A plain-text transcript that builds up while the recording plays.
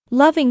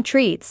Loving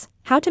treats,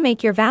 how to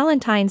make your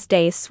Valentine's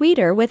Day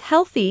sweeter with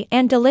healthy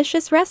and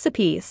delicious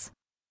recipes.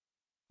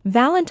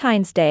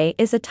 Valentine's Day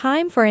is a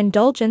time for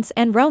indulgence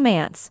and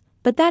romance,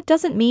 but that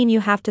doesn't mean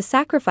you have to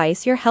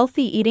sacrifice your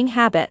healthy eating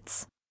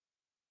habits.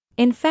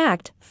 In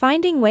fact,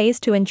 finding ways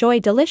to enjoy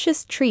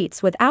delicious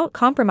treats without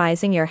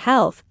compromising your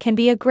health can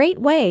be a great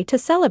way to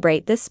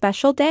celebrate this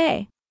special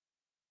day.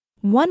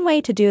 One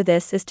way to do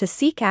this is to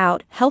seek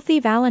out healthy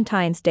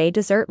Valentine's Day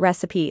dessert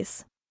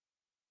recipes.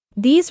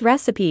 These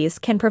recipes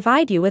can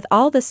provide you with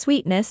all the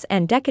sweetness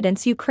and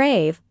decadence you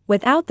crave,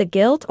 without the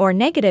guilt or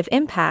negative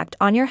impact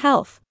on your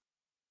health.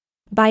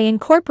 By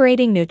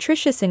incorporating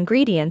nutritious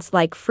ingredients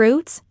like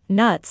fruits,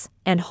 nuts,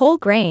 and whole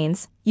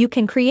grains, you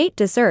can create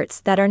desserts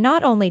that are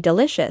not only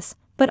delicious,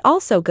 but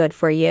also good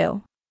for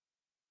you.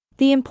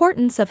 The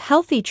importance of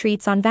healthy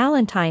treats on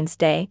Valentine's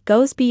Day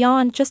goes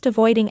beyond just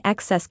avoiding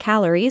excess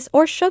calories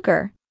or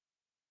sugar.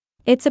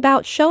 It's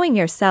about showing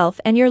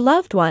yourself and your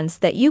loved ones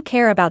that you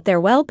care about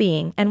their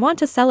well-being and want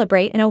to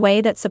celebrate in a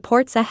way that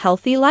supports a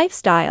healthy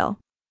lifestyle.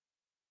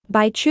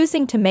 By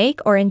choosing to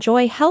make or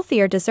enjoy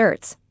healthier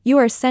desserts, you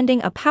are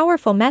sending a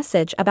powerful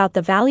message about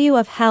the value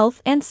of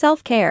health and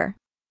self-care.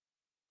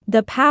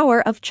 The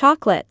power of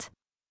chocolate.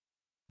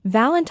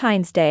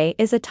 Valentine's Day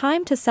is a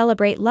time to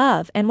celebrate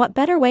love, and what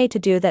better way to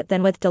do that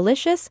than with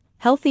delicious,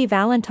 healthy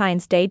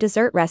Valentine's Day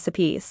dessert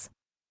recipes?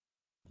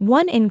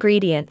 One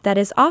ingredient that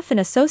is often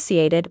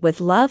associated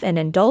with love and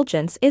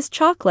indulgence is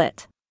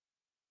chocolate.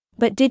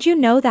 But did you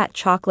know that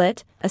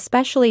chocolate,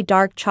 especially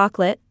dark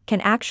chocolate,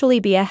 can actually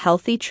be a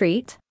healthy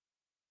treat?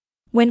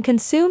 When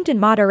consumed in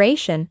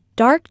moderation,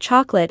 dark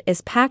chocolate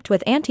is packed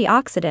with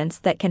antioxidants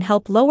that can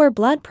help lower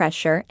blood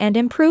pressure and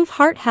improve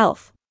heart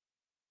health.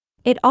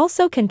 It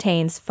also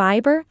contains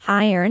fiber,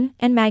 iron,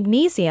 and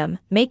magnesium,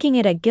 making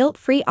it a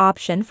guilt-free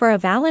option for a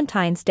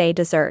Valentine's Day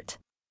dessert.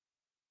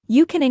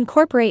 You can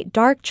incorporate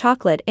dark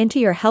chocolate into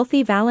your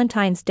healthy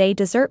Valentine's Day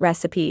dessert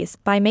recipes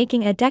by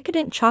making a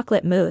decadent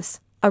chocolate mousse,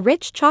 a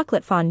rich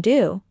chocolate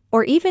fondue,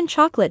 or even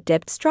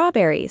chocolate-dipped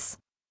strawberries.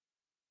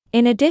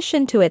 In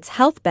addition to its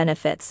health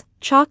benefits,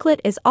 chocolate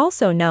is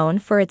also known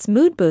for its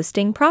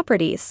mood-boosting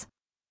properties.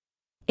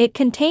 It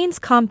contains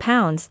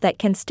compounds that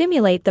can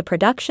stimulate the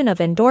production of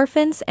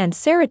endorphins and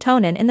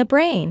serotonin in the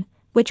brain,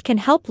 which can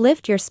help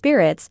lift your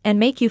spirits and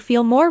make you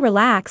feel more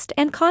relaxed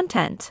and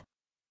content.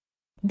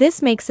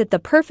 This makes it the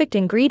perfect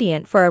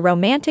ingredient for a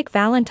romantic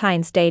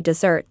Valentine's Day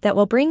dessert that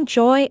will bring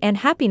joy and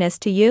happiness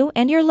to you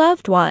and your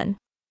loved one.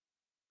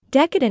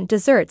 Decadent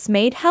desserts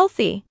made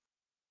healthy.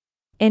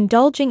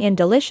 Indulging in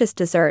delicious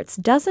desserts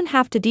doesn't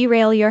have to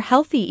derail your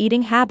healthy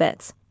eating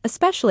habits,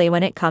 especially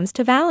when it comes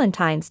to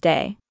Valentine's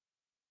Day.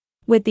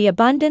 With the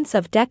abundance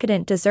of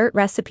decadent dessert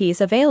recipes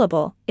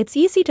available, it's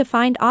easy to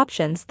find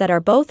options that are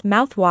both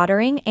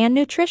mouth-watering and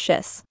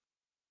nutritious.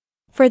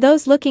 For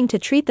those looking to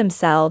treat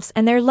themselves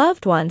and their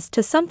loved ones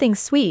to something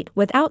sweet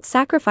without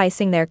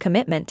sacrificing their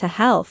commitment to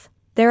health,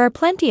 there are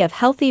plenty of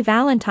healthy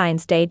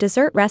Valentine's Day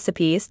dessert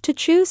recipes to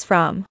choose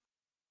from.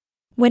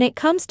 When it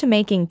comes to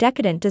making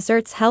decadent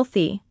desserts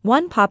healthy,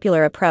 one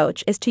popular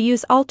approach is to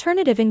use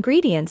alternative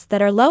ingredients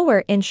that are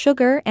lower in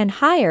sugar and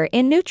higher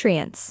in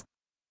nutrients.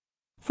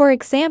 For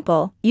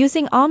example,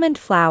 using almond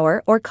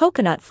flour or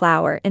coconut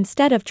flour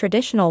instead of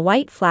traditional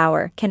white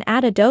flour can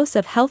add a dose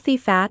of healthy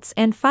fats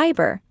and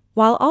fiber,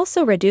 while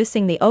also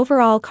reducing the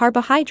overall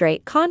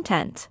carbohydrate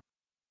content.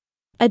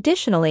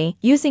 Additionally,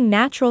 using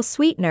natural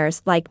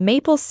sweeteners like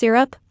maple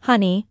syrup,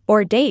 honey,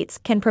 or dates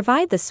can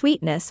provide the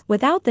sweetness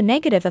without the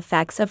negative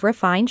effects of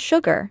refined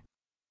sugar.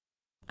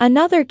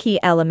 Another key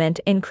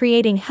element in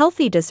creating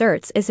healthy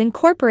desserts is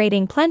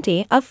incorporating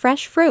plenty of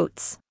fresh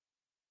fruits.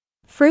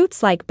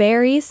 Fruits like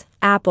berries,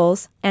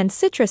 apples, and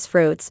citrus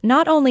fruits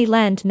not only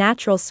lend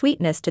natural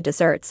sweetness to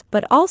desserts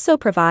but also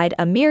provide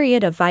a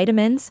myriad of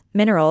vitamins,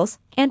 minerals,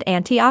 and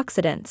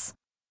antioxidants.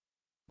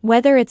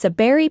 Whether it's a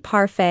berry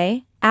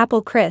parfait,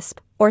 apple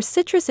crisp, or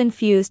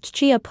citrus-infused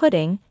chia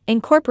pudding,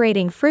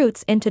 incorporating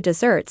fruits into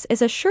desserts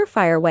is a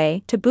surefire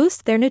way to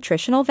boost their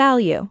nutritional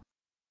value.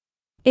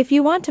 If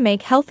you want to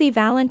make healthy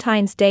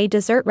Valentine's Day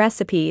dessert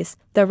recipes,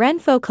 the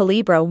Renpho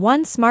Calibra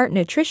 1 Smart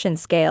Nutrition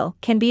Scale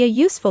can be a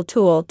useful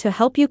tool to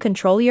help you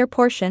control your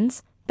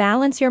portions,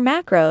 balance your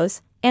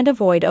macros, and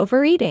avoid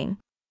overeating.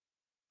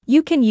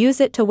 You can use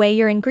it to weigh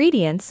your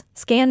ingredients,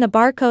 scan the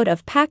barcode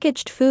of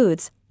packaged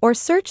foods, or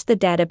search the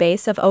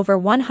database of over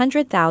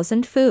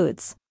 100,000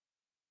 foods.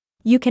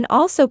 You can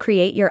also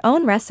create your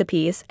own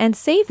recipes and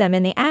save them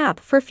in the app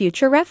for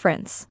future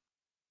reference.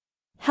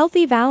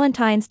 Healthy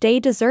Valentine's Day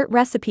dessert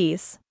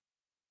recipes.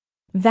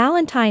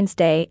 Valentine's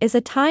Day is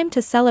a time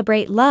to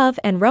celebrate love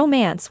and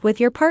romance with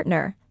your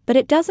partner, but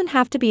it doesn't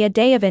have to be a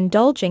day of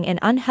indulging in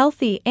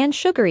unhealthy and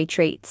sugary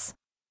treats.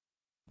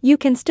 You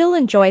can still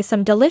enjoy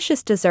some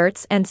delicious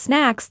desserts and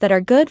snacks that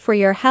are good for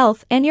your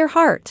health and your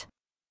heart.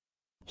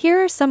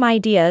 Here are some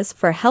ideas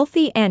for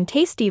healthy and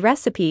tasty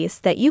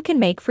recipes that you can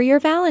make for your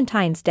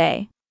Valentine's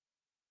Day.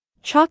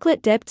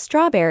 Chocolate-dipped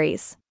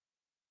strawberries.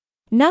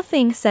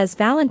 Nothing says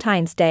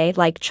Valentine's Day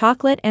like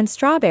chocolate and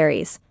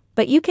strawberries,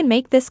 but you can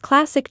make this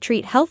classic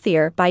treat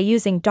healthier by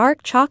using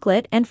dark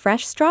chocolate and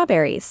fresh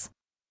strawberries.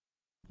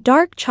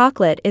 Dark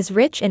chocolate is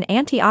rich in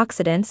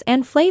antioxidants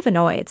and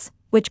flavonoids,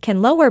 which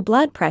can lower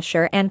blood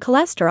pressure and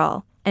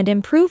cholesterol, and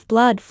improve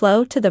blood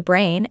flow to the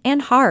brain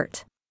and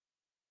heart.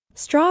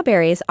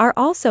 Strawberries are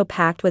also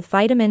packed with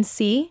vitamin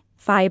C,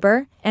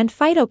 fiber, and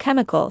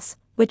phytochemicals,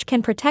 which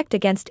can protect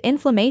against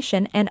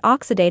inflammation and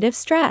oxidative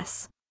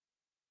stress.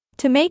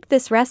 To make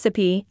this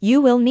recipe,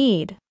 you will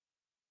need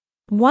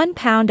 1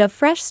 pound of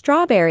fresh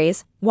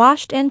strawberries,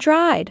 washed and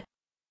dried.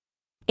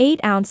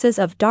 8 ounces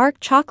of dark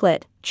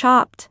chocolate,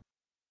 chopped.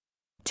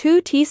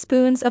 2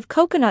 teaspoons of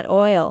coconut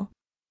oil.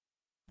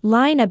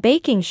 Line a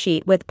baking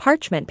sheet with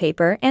parchment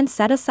paper and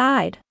set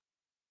aside.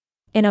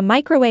 In a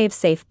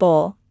microwave-safe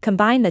bowl,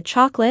 combine the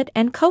chocolate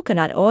and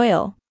coconut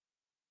oil.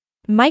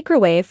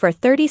 Microwave for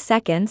 30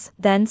 seconds,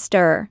 then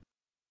stir.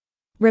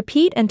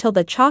 Repeat until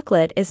the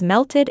chocolate is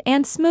melted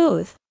and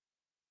smooth.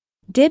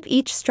 Dip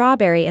each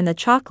strawberry in the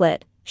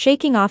chocolate,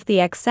 shaking off the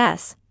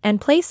excess,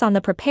 and place on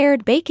the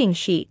prepared baking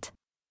sheet.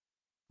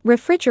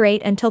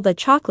 Refrigerate until the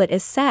chocolate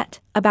is set,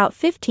 about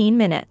 15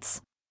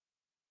 minutes.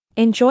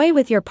 Enjoy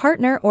with your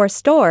partner or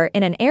store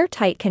in an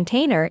airtight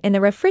container in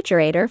the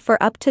refrigerator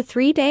for up to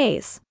 3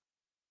 days.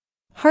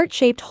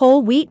 Heart-shaped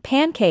whole wheat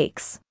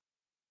pancakes.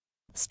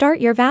 Start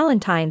your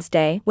Valentine's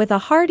Day with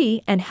a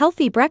hearty and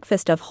healthy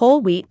breakfast of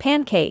whole wheat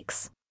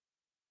pancakes.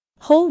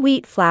 Whole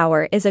wheat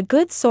flour is a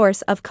good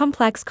source of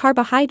complex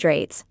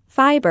carbohydrates,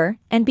 fiber,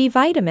 and B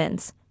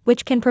vitamins,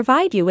 which can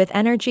provide you with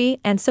energy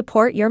and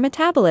support your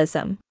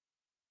metabolism.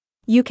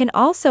 You can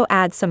also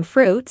add some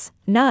fruits,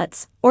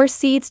 nuts, or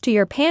seeds to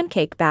your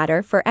pancake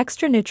batter for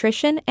extra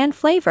nutrition and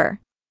flavor.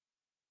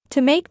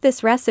 To make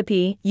this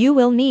recipe, you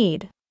will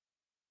need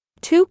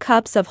 2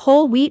 cups of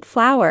whole wheat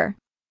flour,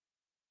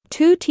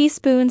 2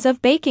 teaspoons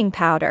of baking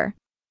powder,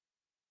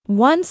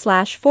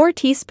 1/4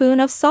 teaspoon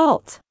of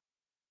salt,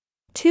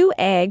 2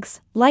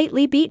 eggs,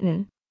 lightly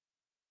beaten,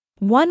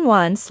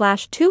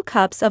 1/2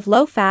 cups of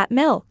low-fat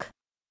milk,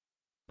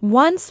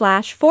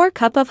 1/4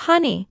 cup of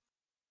honey,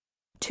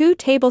 2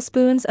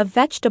 tablespoons of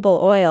vegetable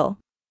oil.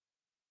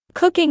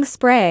 Cooking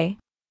spray.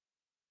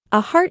 A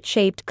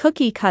heart-shaped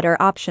cookie cutter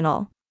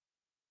optional.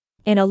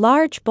 In a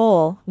large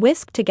bowl,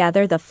 whisk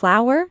together the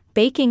flour,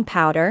 baking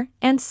powder,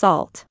 and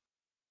salt.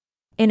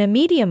 In a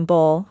medium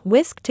bowl,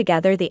 whisk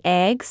together the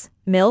eggs,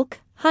 milk,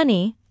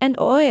 honey, and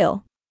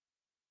oil.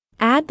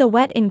 Add the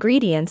wet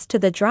ingredients to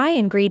the dry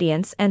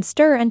ingredients and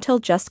stir until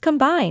just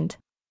combined.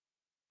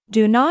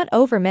 Do not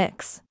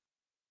overmix.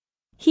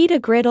 Heat a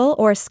griddle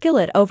or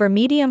skillet over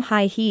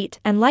medium-high heat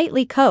and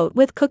lightly coat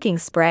with cooking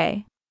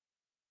spray.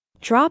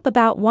 Drop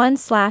about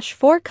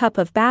 1/4 cup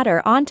of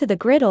batter onto the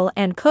griddle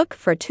and cook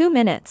for 2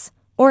 minutes,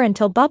 or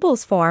until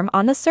bubbles form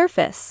on the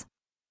surface.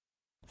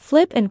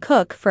 Flip and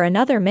cook for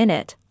another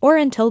minute, or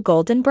until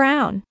golden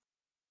brown.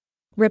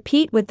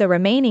 Repeat with the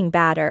remaining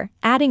batter,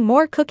 adding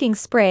more cooking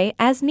spray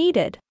as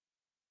needed.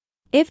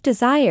 If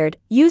desired,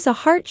 use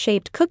a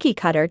heart-shaped cookie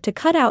cutter to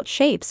cut out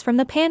shapes from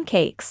the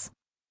pancakes.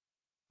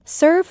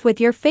 Serve with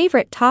your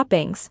favorite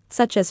toppings,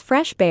 such as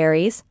fresh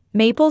berries,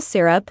 maple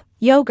syrup,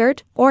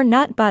 yogurt, or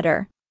nut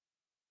butter.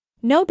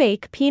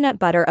 No-bake peanut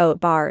butter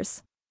oat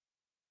bars.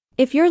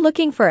 If you're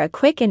looking for a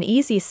quick and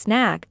easy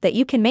snack that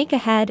you can make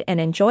ahead and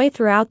enjoy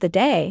throughout the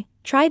day,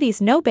 try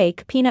these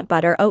no-bake peanut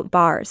butter oat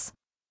bars.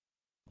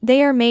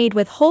 They are made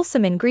with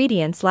wholesome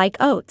ingredients like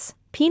oats,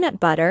 peanut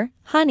butter,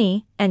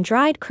 honey, and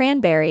dried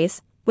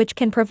cranberries, which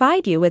can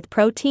provide you with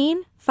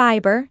protein,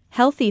 fiber,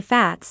 healthy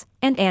fats,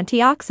 and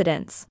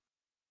antioxidants.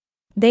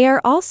 They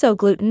are also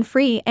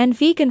gluten-free and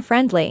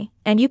vegan-friendly,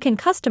 and you can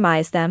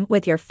customize them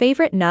with your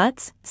favorite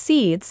nuts,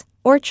 seeds,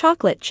 or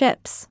chocolate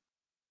chips.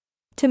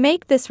 To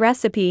make this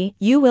recipe,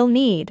 you will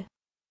need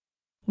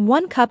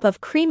 1 cup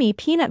of creamy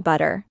peanut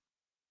butter,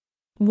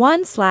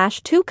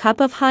 1/2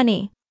 cup of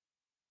honey,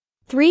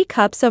 3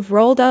 cups of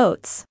rolled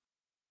oats,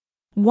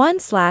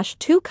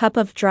 1/2 cup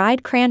of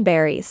dried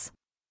cranberries,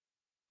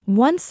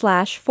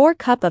 1/4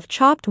 cup of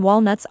chopped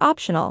walnuts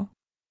optional.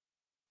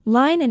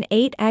 Line an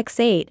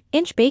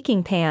 8x8-inch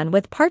baking pan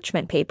with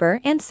parchment paper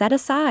and set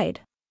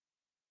aside.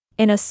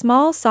 In a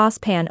small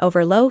saucepan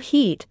over low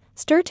heat,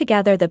 stir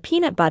together the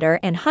peanut butter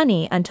and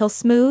honey until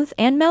smooth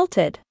and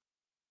melted.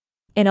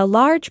 In a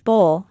large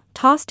bowl,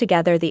 toss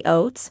together the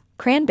oats,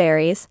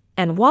 cranberries,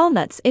 and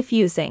walnuts if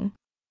using.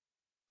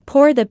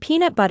 Pour the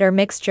peanut butter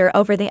mixture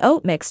over the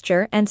oat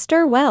mixture and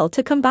stir well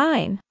to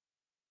combine.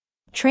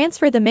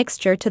 Transfer the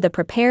mixture to the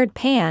prepared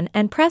pan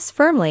and press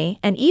firmly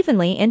and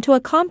evenly into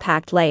a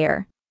compact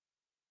layer.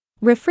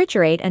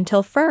 Refrigerate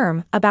until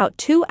firm, about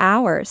 2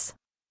 hours.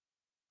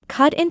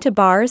 Cut into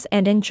bars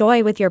and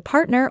enjoy with your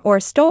partner or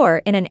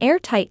store in an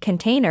airtight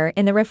container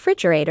in the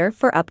refrigerator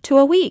for up to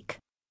a week.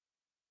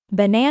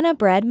 Banana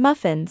bread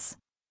muffins.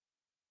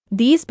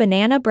 These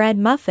banana bread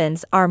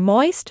muffins are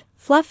moist,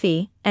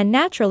 fluffy, and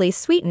naturally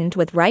sweetened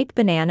with ripe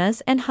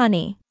bananas and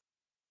honey.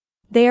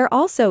 They are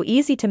also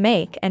easy to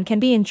make and can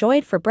be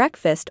enjoyed for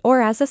breakfast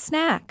or as a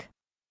snack.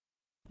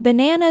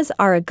 Bananas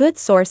are a good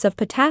source of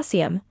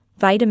potassium,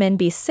 vitamin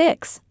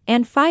B6,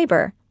 and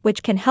fiber,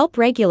 which can help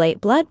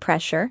regulate blood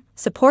pressure,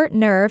 support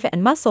nerve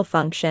and muscle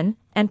function,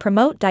 and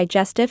promote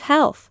digestive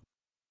health.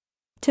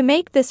 To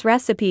make this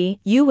recipe,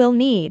 you will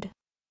need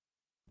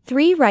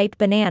 3 ripe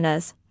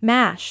bananas,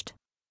 mashed,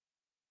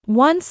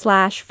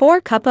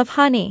 1/4 cup of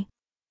honey,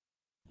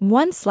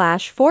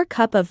 1/4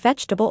 cup of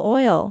vegetable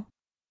oil,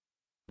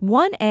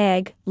 1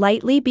 egg,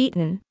 lightly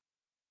beaten,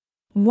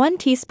 1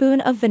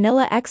 teaspoon of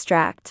vanilla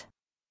extract,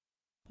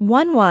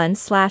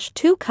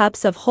 1/2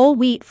 cups of whole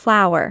wheat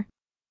flour,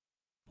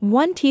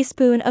 1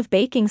 teaspoon of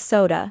baking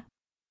soda,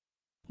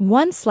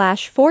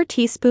 1/4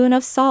 teaspoon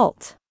of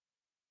salt,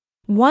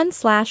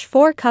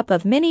 1/4 cup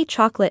of mini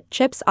chocolate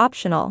chips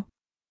optional.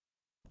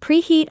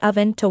 Preheat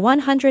oven to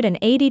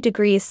 180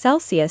 degrees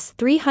Celsius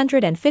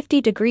 350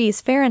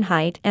 degrees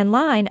Fahrenheit and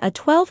line a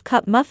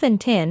 12-cup muffin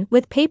tin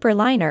with paper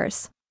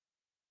liners.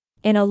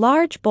 In a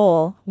large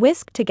bowl,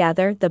 whisk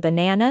together the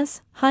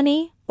bananas,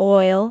 honey,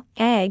 oil,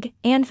 egg,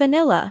 and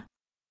vanilla.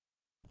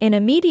 In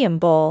a medium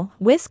bowl,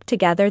 whisk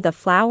together the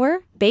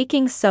flour,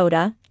 baking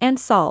soda, and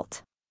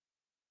salt.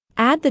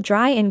 Add the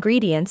dry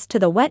ingredients to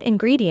the wet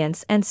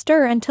ingredients and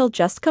stir until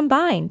just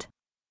combined.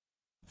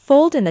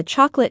 Fold in the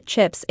chocolate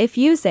chips if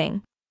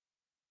using.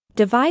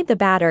 Divide the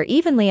batter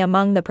evenly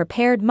among the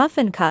prepared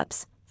muffin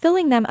cups,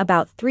 filling them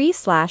about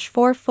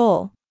 3/4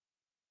 full.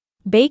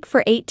 Bake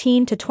for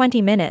 18 to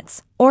 20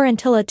 minutes, or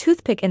until a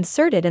toothpick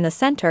inserted in the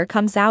center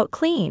comes out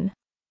clean.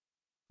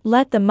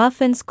 Let the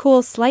muffins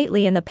cool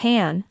slightly in the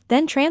pan,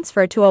 then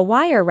transfer to a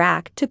wire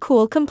rack to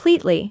cool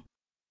completely.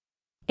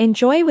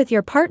 Enjoy with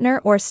your partner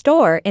or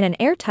store in an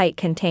airtight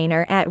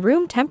container at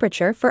room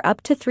temperature for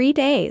up to 3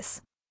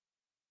 days.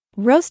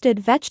 Roasted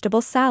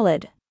vegetable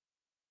salad.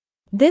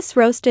 This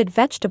roasted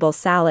vegetable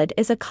salad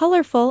is a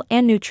colorful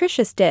and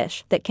nutritious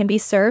dish that can be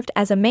served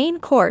as a main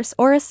course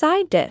or a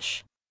side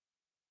dish.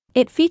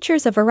 It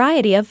features a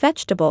variety of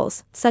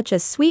vegetables, such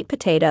as sweet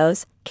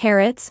potatoes,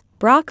 carrots,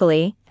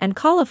 broccoli, and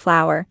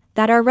cauliflower,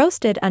 that are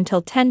roasted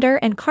until tender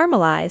and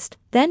caramelized,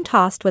 then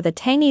tossed with a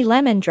tangy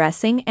lemon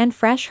dressing and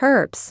fresh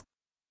herbs.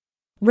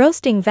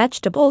 Roasting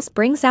vegetables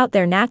brings out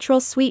their natural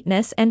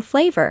sweetness and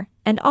flavor,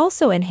 and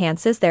also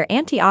enhances their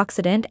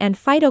antioxidant and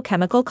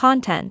phytochemical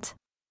content.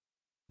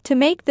 To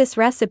make this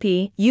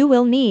recipe, you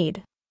will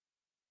need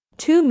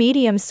 2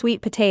 medium sweet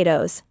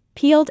potatoes,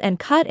 peeled and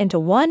cut into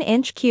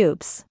 1-inch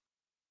cubes.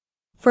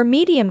 For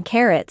medium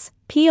carrots,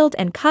 peeled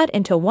and cut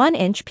into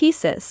 1-inch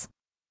pieces.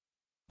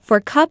 4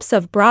 cups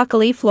of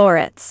broccoli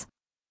florets.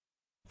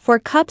 4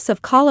 cups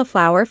of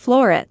cauliflower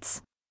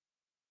florets.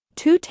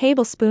 2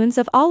 tablespoons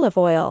of olive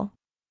oil.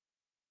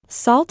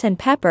 Salt and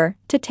pepper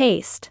to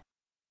taste.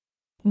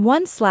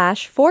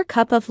 1/4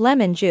 cup of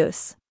lemon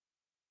juice.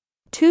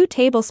 2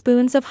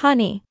 tablespoons of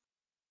honey.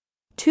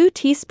 2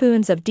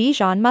 teaspoons of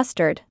Dijon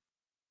mustard.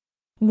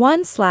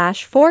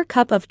 1/4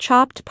 cup of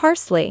chopped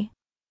parsley.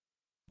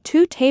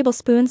 2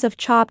 tablespoons of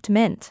chopped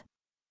mint.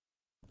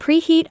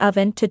 Preheat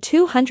oven to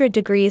 200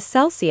 degrees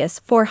Celsius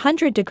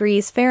 400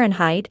 degrees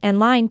Fahrenheit and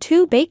line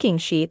 2 baking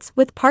sheets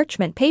with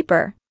parchment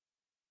paper.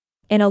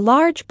 In a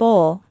large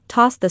bowl,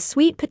 toss the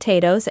sweet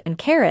potatoes and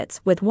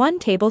carrots with 1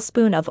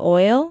 tablespoon of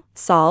oil,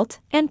 salt,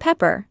 and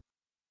pepper.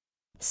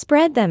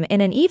 Spread them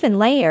in an even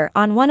layer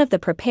on one of the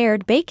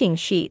prepared baking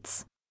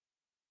sheets.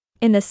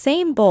 In the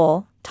same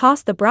bowl,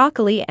 toss the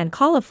broccoli and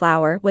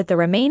cauliflower with the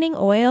remaining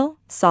oil,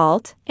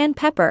 salt, and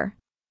pepper.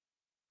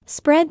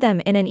 Spread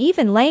them in an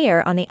even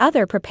layer on the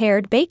other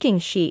prepared baking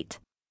sheet.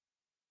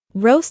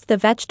 Roast the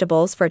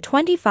vegetables for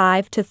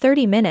 25 to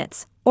 30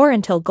 minutes, or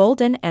until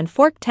golden and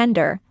fork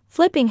tender,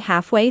 flipping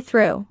halfway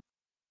through.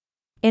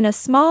 In a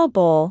small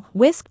bowl,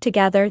 whisk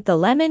together the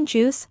lemon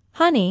juice,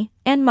 honey,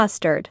 and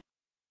mustard.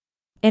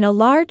 In a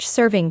large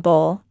serving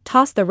bowl,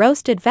 toss the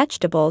roasted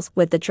vegetables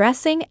with the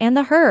dressing and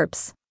the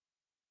herbs.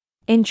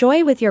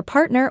 Enjoy with your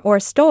partner or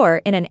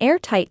store in an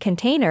airtight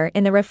container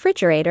in the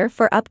refrigerator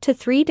for up to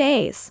 3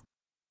 days.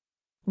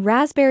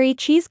 Raspberry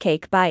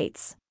cheesecake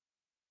bites.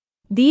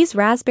 These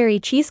raspberry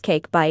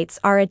cheesecake bites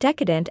are a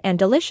decadent and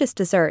delicious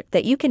dessert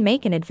that you can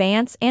make in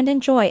advance and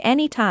enjoy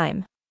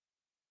anytime.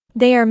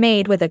 They are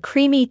made with a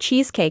creamy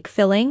cheesecake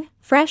filling,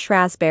 fresh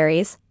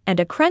raspberries, and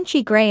a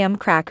crunchy graham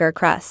cracker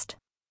crust.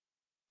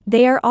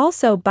 They are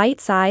also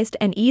bite-sized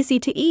and easy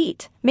to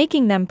eat,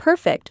 making them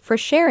perfect for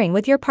sharing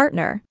with your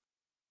partner.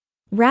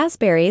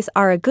 Raspberries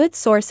are a good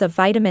source of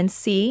vitamin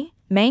C,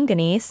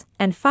 manganese,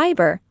 and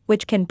fiber,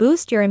 which can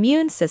boost your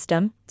immune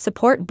system,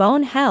 support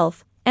bone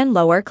health, and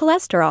lower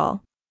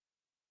cholesterol.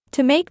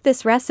 To make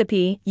this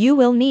recipe, you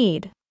will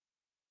need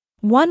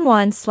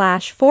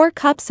 1/4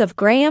 cups of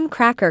graham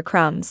cracker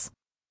crumbs,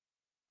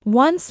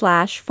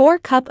 1/4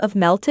 cup of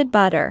melted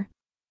butter,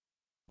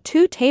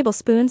 2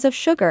 tablespoons of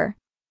sugar,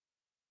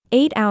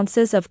 8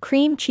 ounces of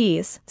cream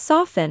cheese,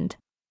 softened,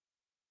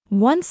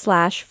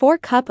 1/4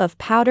 cup of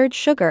powdered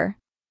sugar,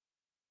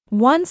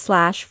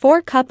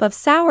 1/4 cup of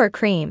sour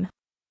cream,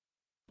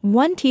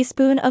 1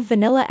 teaspoon of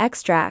vanilla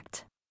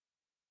extract,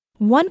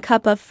 1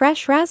 cup of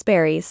fresh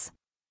raspberries.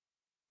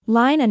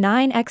 Line a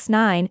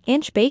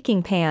 9x9-inch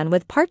baking pan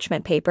with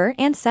parchment paper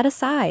and set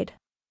aside.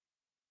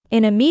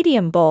 In a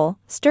medium bowl,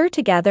 stir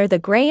together the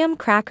graham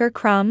cracker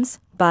crumbs,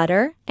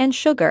 butter, and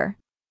sugar.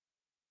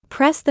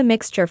 Press the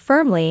mixture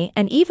firmly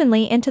and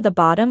evenly into the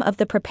bottom of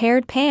the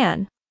prepared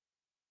pan.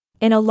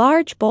 In a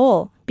large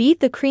bowl,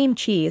 beat the cream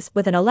cheese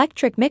with an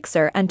electric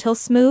mixer until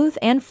smooth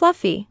and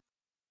fluffy.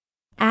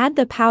 Add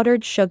the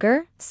powdered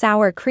sugar,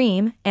 sour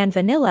cream, and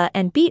vanilla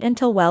and beat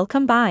until well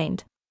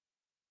combined.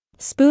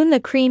 Spoon the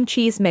cream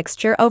cheese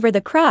mixture over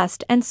the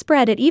crust and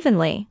spread it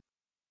evenly.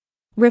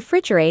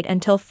 Refrigerate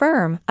until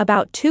firm,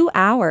 about 2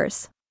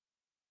 hours.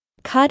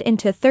 Cut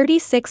into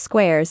 36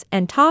 squares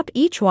and top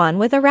each one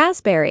with a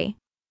raspberry.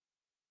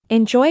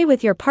 Enjoy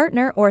with your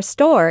partner or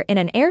store in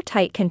an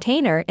airtight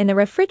container in the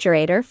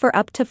refrigerator for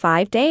up to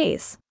 5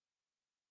 days.